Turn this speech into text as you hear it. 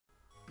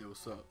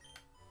what's up?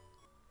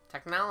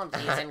 Technology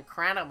is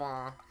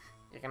incredible.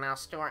 You can now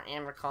store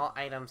and recall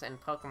items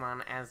and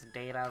Pokemon as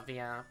data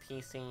via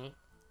PC.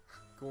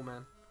 Cool,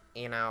 man.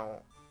 You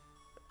know,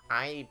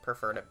 I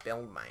prefer to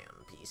build my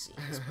own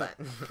PCs, but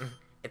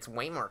it's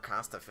way more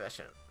cost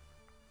efficient.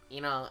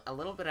 You know, a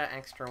little bit of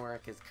extra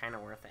work is kind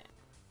of worth it.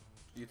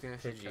 You think I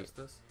should test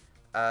this?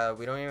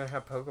 We don't even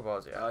have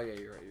Pokeballs yet. Oh yeah,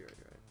 you're right.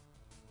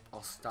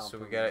 I'll stop. So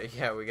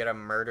we gotta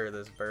murder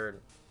this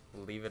bird.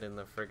 Leave it in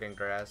the friggin'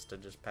 grass to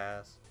just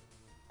pass.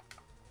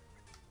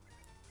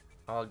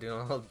 I'll do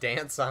a little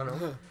dance on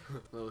him.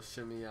 Little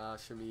shimmy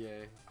shimmy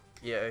yay.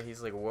 Yeah,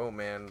 he's like, whoa,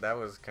 man, that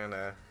was kind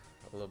of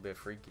a little bit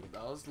freaky.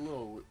 That was a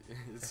little.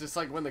 It's just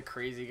like when the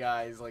crazy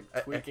guy is like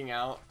tweaking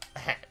out.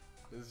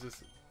 It's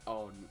just.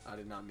 Oh, I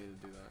did not mean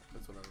to do that.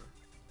 That's whatever.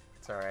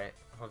 It's alright.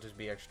 I'll just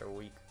be extra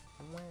weak.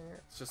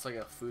 It's just like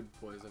a food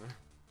poisoner.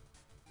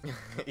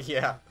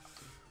 Yeah.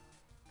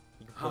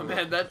 Oh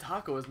man, that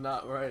taco is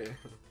not right.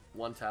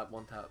 One tap.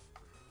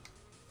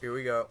 Here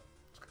we go.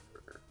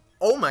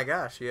 Oh my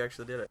gosh, he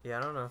actually did it. Yeah,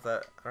 I don't know if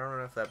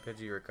that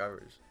Pidgey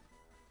recovers.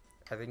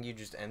 I think you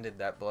just ended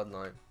that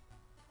bloodline.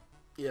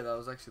 Yeah, that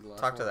was actually the last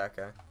Talk one. to that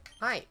guy.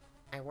 Hi,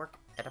 I work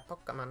at a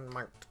Pokemon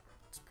Mart.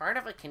 It's part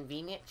of a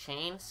convenient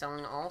chain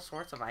selling all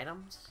sorts of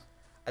items.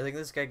 I think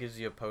this guy gives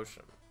you a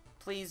potion.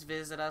 Please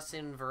visit us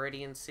in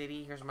Viridian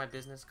City. Here's my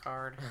business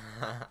card.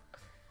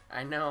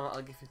 I know,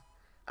 I'll give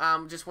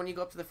you... just when you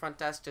go up to the front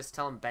desk, just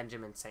tell him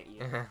Benjamin sent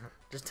you.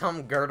 Just tell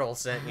him Girdle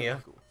sent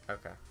you. Cool.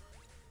 Okay.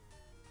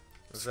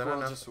 Is that Squirrel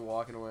enough? just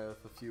walking away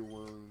with a few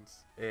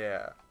wounds.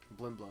 Yeah.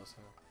 Blimblows,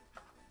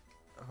 huh?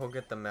 He'll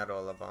get the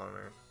Medal of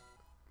Honor.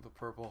 The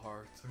purple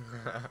heart.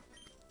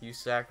 You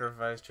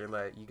sacrificed your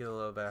life. You get a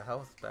little bit of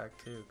health back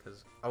too,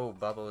 cause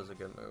Bubble is a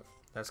good move.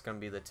 That's gonna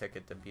be the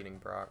ticket to beating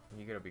Brock.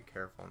 You gotta be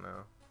careful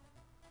now.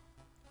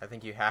 I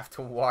think you have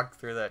to walk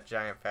through that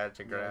giant patch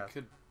of grass.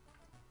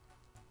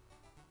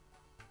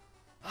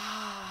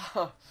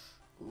 Yeah,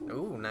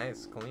 Ooh,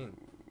 nice, clean.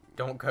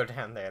 Don't go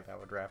down there. That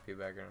would wrap you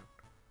back around.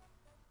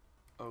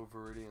 Oh,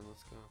 Viridian,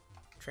 let's go.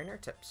 Trainer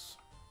tips.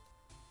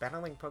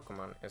 Battling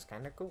Pokemon is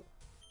kind of cool.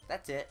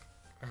 That's it.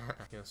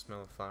 You don't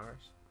smell the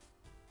flowers?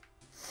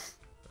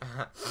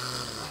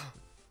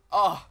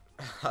 Oh!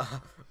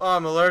 Oh,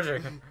 I'm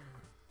allergic.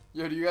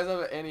 Yo, do you guys have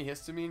an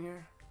antihistamine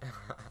here?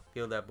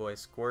 Feel that boy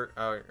squirt,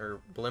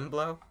 or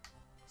Blimblow?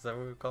 Is that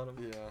what we called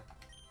him?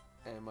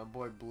 Yeah. And my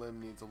boy Blim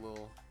needs a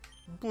little...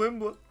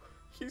 Blimblow.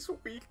 He's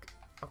weak.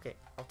 Okay,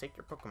 I'll take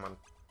your Pokemon.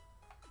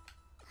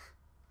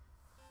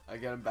 I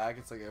get him back,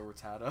 it's like a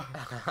Rattata.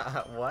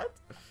 What?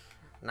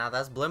 Nah,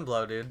 that's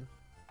Blimblow, dude.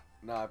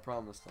 Nah, I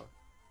promise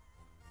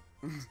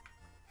though.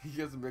 He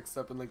gets mixed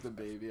up in like the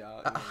baby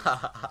out in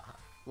the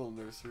little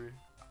nursery.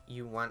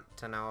 You want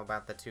to know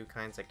about the two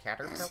kinds of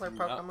caterpillar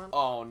Pokemon?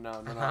 Oh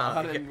no,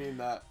 I didn't mean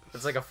that.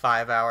 It's like a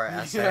 5-hour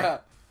essay. Yeah.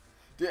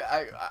 Dude,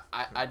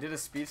 I did a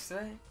speech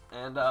today,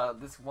 and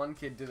this one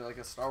kid did like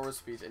a Star Wars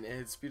speech, and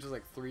his speech was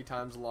like 3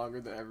 times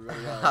longer than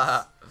everybody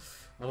else.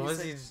 What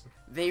was he?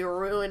 They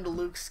ruined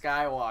Luke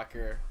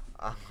Skywalker.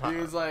 He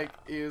was like,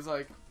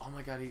 oh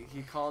my god,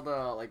 he called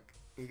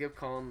he kept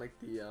calling like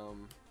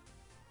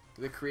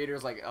the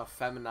creators like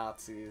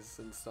feminazis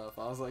and stuff.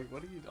 I was like,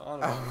 what are you on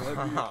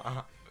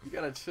about? You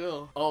gotta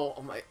chill.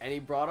 Oh my, and he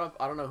brought up,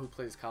 I don't know who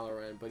plays Kylo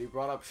Ren, but he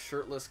brought up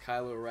shirtless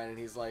Kylo Ren, and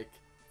he's like,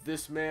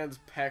 this man's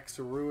pecs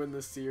ruined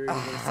the series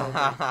or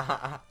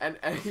something. and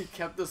he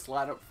kept the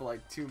slide up for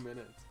like 2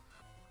 minutes.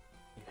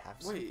 You have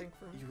something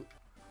for me?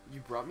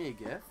 You brought me a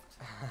gift?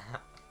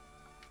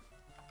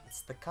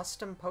 It's the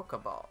custom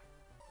Pokeball.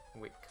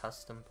 Wait,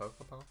 custom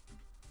Pokeball?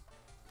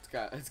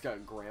 It's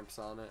got Gramps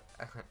on it.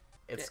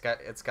 It's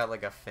got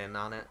like a fin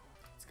on it.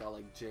 It's got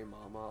like J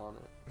Mama on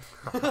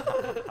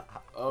it.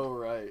 Oh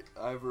right,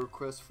 I have a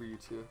request for you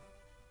two.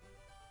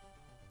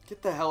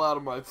 Get the hell out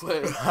of my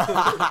place.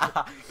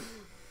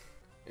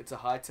 It's a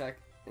high-tech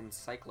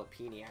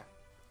encyclopedia.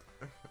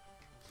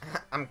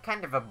 I'm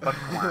kind of a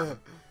bookworm.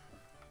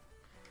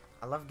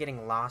 I love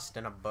getting lost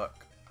in a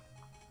book.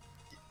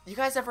 You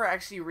guys ever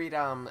actually read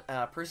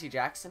Percy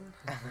Jackson?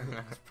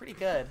 It's pretty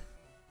good.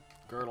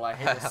 Girdle, I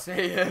hate to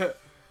say it,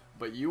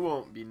 but you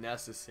won't be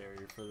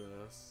necessary for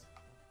this.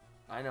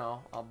 I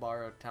know, I'll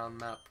borrow a town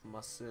map from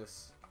my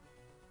sis.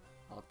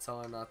 I'll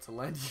tell her not to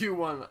lend you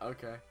one.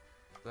 Okay.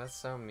 That's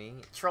so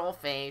mean. Troll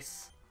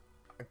face.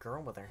 A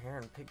girl with her hair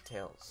in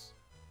pigtails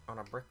on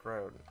a brick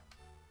road.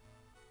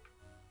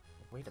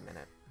 Wait a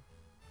minute.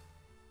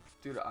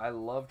 Dude, I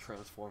love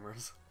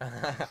Transformers.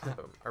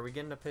 Are we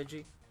getting a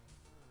Pidgey?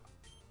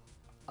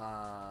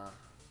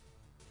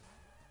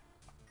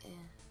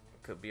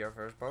 Could be our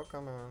first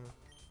Pokemon.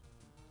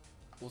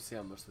 We'll see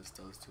how much this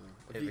does to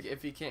him.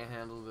 If he can't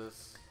handle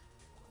this.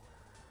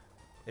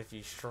 If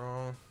he's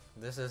strong,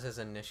 this is his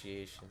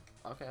initiation.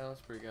 Okay, that's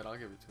pretty good. I'll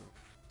give it to him.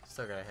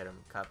 Still gotta hit him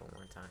a couple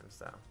more times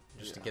though,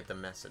 just to get the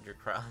message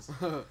across.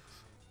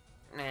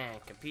 Nah,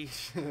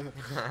 capiche.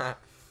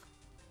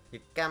 You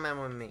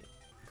coming with me?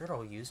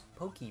 Girdle used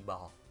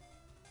Pokeball.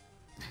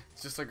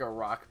 It's just like a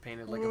rock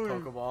painted like a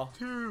Pokeball.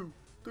 2,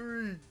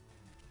 3,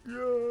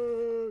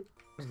 yeah.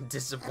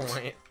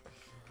 Disappoint.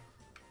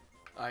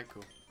 Alright,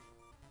 cool.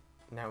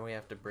 Now we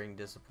have to bring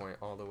Disappoint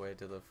all the way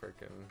to the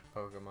frickin'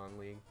 Pokemon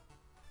League.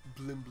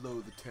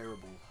 Blimblow the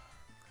terrible.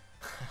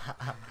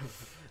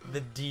 The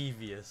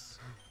devious.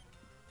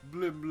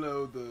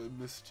 Blimblow the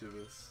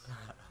mischievous.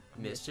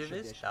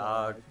 Mischievous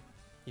dog.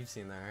 You've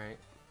seen that, right?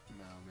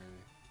 No,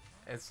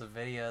 maybe. It's a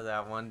video of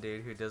that one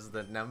dude who does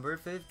the number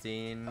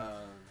 15.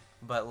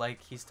 But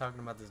like he's talking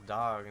about this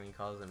dog and he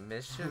calls it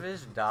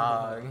mischievous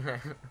dog.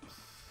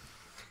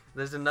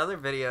 There's another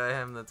video of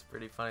him that's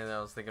pretty funny that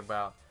I was thinking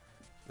about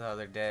the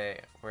other day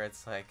where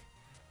it's like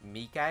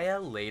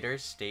Mikael later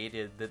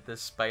stated that the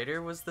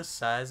spider was the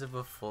size of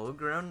a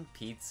full-grown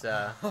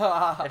pizza.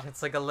 And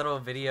it's like a little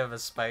video of a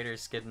spider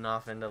skidding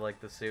off into like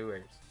the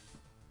sewers.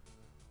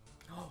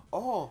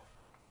 Oh!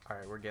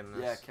 Alright, we're getting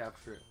this. Yeah,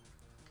 capture it.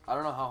 I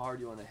don't know how hard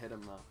you want to hit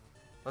him though.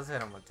 Let's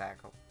hit him with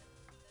tackle.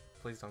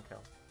 Please don't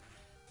kill.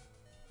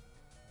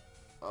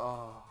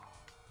 Oh.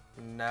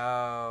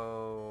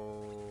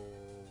 No.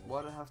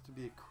 Why'd it have to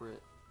be a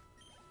crit?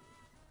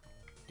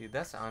 Dude,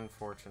 that's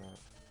unfortunate.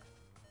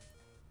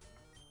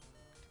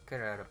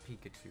 Could have had a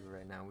Pikachu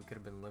right now. We could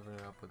have been living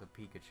it up with a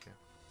Pikachu.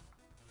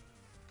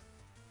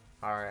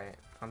 Alright,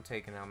 I'm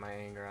taking out my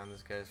anger on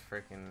this guy's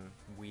freaking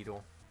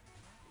Weedle.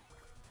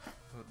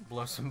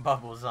 Blow some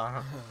bubbles on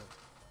him.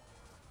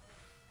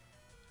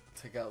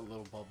 Take out a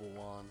little bubble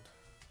wand.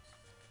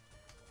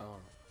 Oh.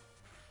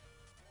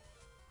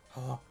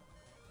 Oh.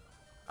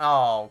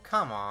 Oh,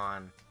 come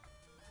on.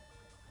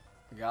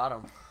 Got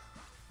him.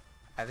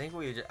 I think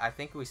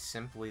we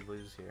simply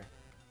lose here.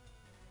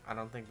 I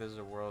don't think there's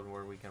a world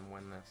where we can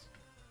win this.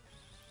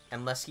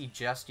 Unless he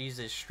just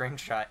uses string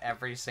shot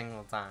every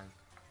single time.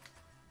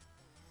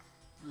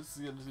 This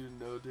is gonna do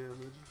no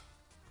damage.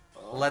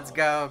 Oh. Let's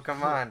go,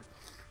 come on.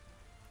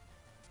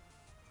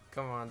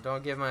 Come on,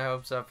 don't get my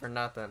hopes up for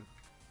nothing.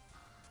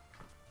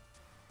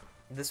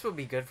 This would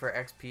be good for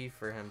XP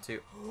for him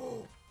too.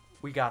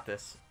 We got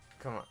this.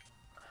 Come on.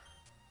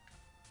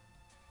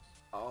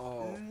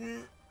 Oh.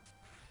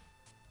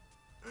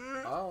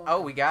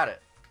 Oh, we got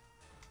it.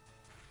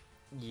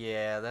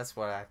 Yeah, that's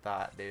what I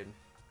thought, dude.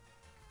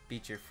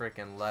 Beat your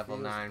freaking level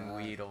 9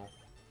 Weedle.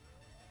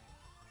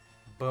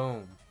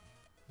 Boom.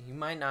 You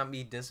might not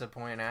be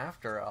disappointed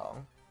after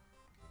all.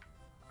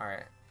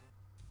 Alright.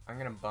 I'm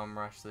gonna bum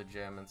rush the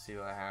gym and see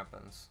what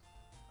happens.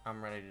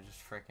 I'm ready to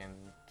just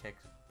freaking kick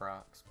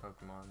Brock's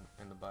Pokemon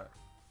in the butt.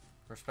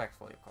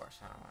 Respectfully, of course.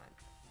 I don't want to,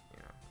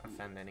 you know,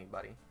 offend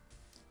anybody.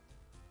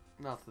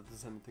 Not that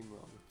there's anything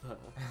wrong with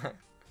that.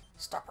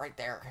 Stop right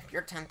there.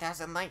 You're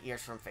 10,000 light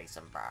years from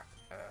facing Brock.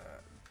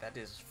 That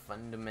is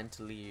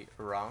fundamentally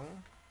wrong.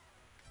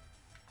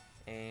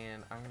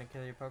 And I'm gonna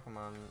kill your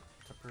Pokemon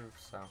to prove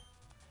so.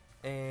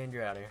 And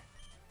you're out of here.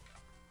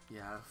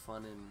 Yeah, have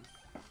fun in...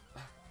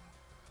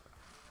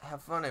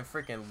 Have fun in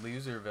freaking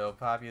Loserville.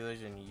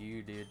 Population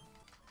you, dude.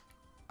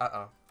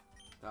 Uh-oh.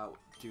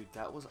 Dude,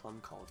 that was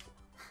uncalled for.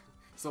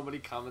 Somebody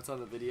comments on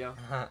the video.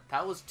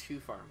 That was too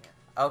far, man.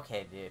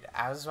 Okay, dude.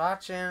 I was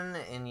watching,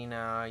 and you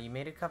know, you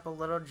made a couple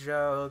little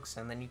jokes,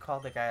 and then you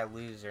called the guy a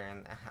loser,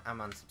 and I'm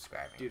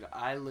unsubscribing. Dude,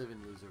 I live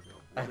in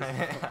Loserville. What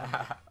is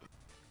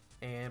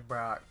And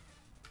Brock,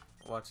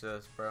 watch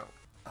this, bro.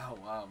 Oh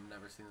wow, I've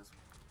never seen this.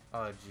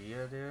 Oh,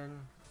 Geo, dude.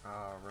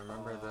 Oh,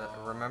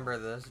 remember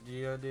this,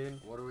 Geo, dude.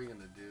 What are we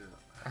gonna do?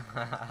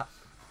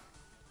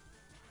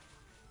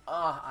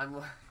 Oh,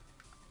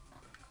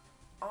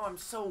 I'm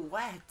so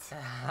wet.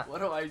 What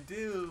do I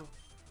do?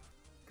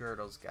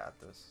 Girdle's got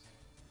this.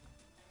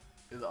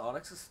 Is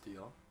Onyx a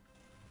steel?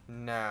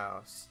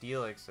 No,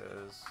 Steelix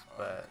is,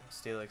 but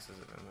Steelix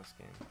isn't in this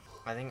game.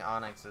 I think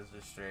Onyx is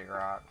just straight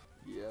rock.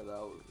 Yeah, that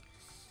was...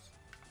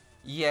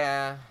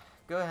 Yeah,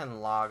 go ahead and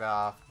log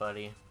off,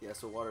 buddy. Yeah,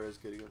 so water is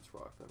good against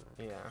rock then,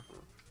 right? Yeah.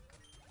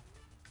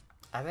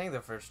 I think the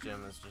first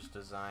gym is just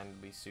designed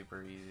to be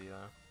super easy,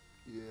 though.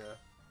 Yeah.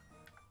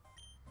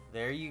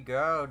 There you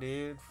go,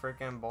 dude.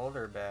 Freaking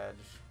boulder badge.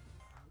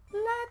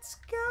 Let's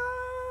go!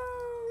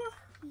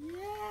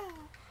 Yeah!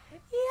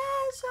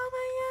 Yes! Oh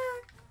my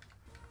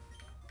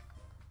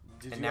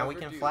god! And now we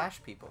can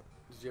flash people.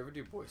 Did you ever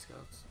do Boy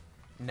Scouts?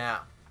 No.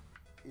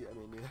 Yeah,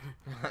 me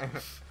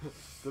neither.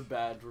 The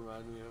badge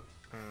reminded me of.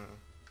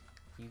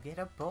 You get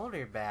a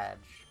boulder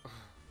badge.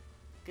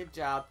 Good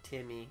job,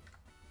 Timmy.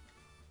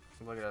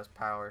 Look at us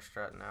power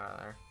strutting out of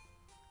there.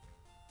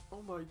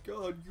 Oh my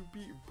god, you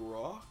beat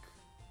Brock?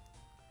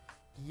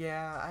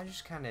 Yeah, I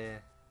just kind of,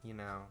 you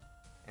know,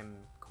 am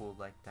cool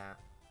like that.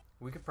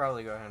 We could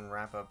probably go ahead and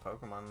wrap up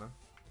Pokemon, though.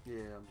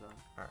 Yeah, I'm done.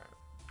 Alright.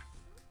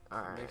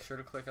 Alright. Make sure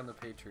to click on the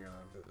Patreon.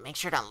 Make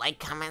sure to like,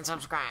 comment,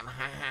 subscribe.